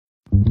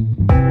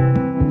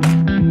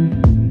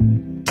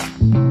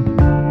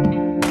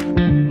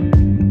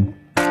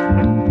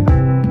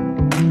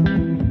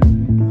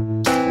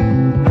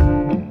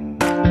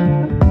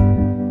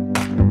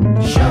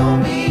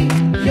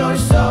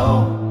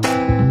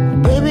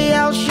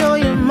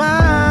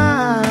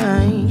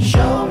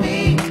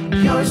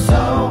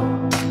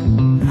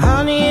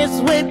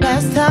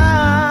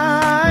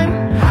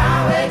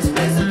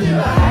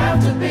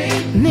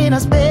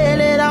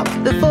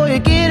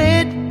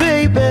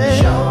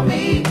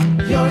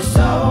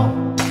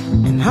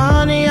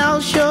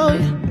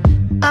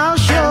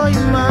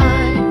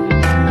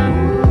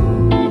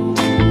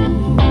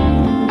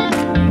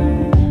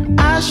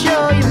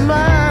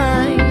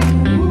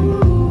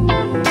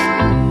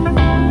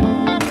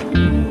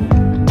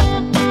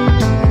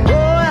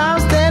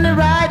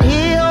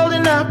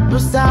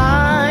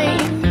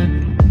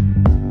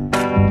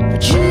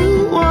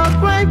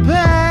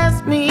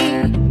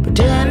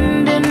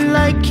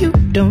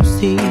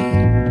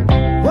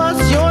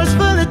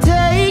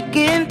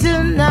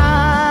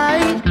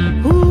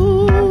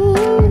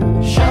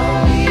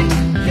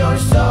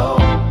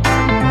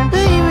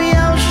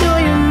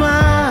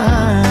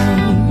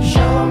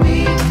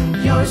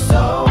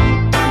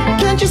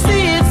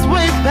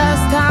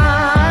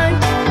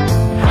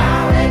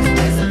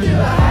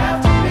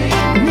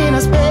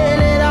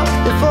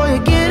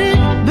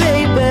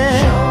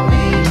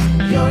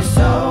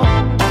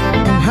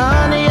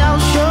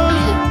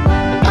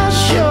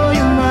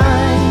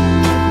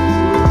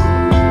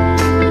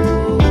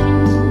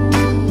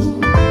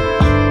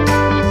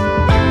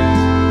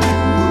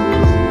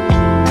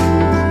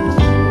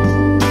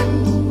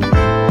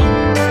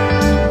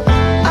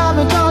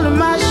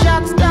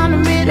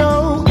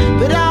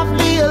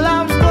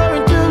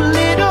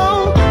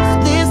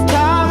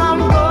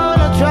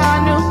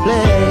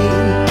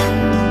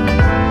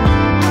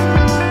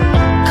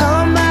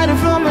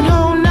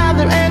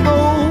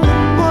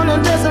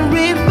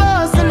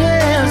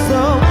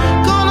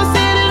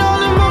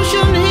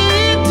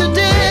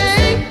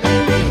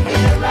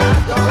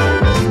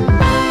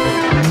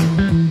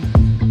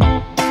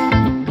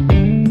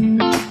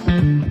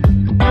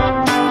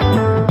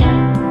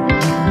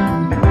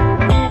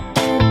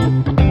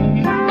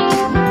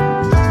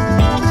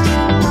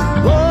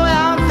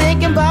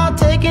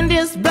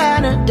this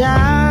banner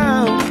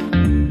down.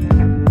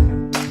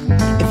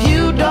 If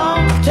you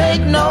don't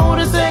take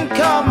notice and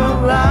come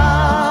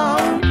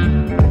around,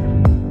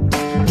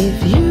 if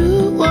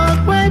you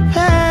walk right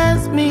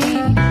past me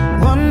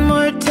one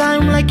more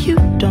time like you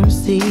don't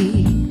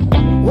see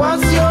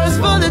what's yours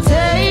for the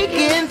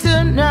taking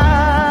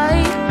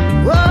tonight.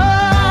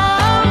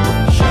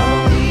 Whoa, show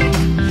me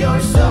your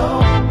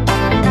soul,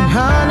 and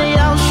honey,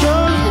 I'll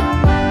show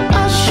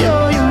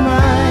you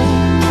mine.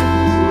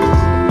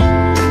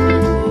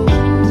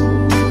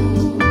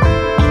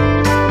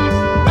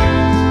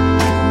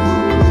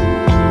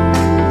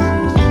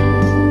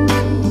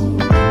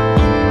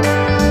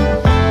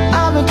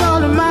 I've been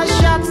calling my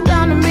shots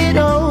down the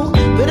middle,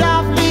 but I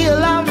feel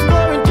I'm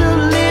scoring too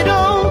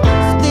little.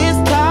 So this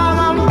time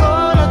I'm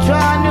gonna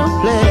try new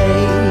play.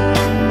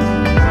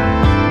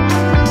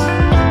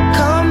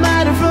 Come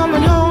at it from a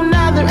whole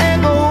nother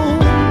angle.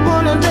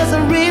 Wanna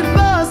doesn't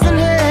reverse and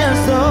hair,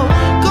 so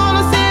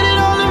gonna set it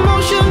all in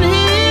motion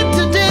here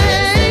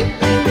today.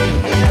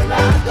 Here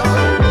I go.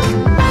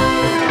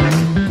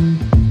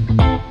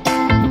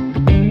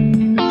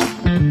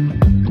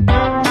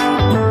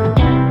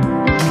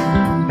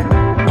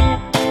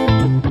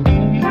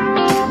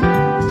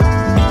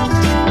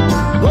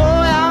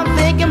 Boy, I'm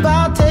thinking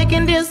about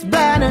taking this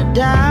banner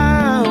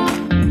down.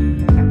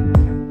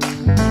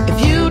 If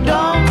you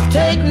don't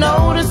take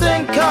notice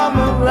and come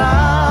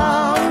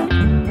around,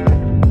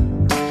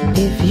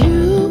 if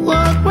you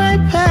walk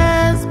right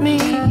past me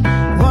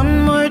one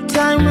more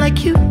time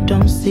like you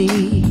don't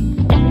see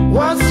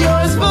what's your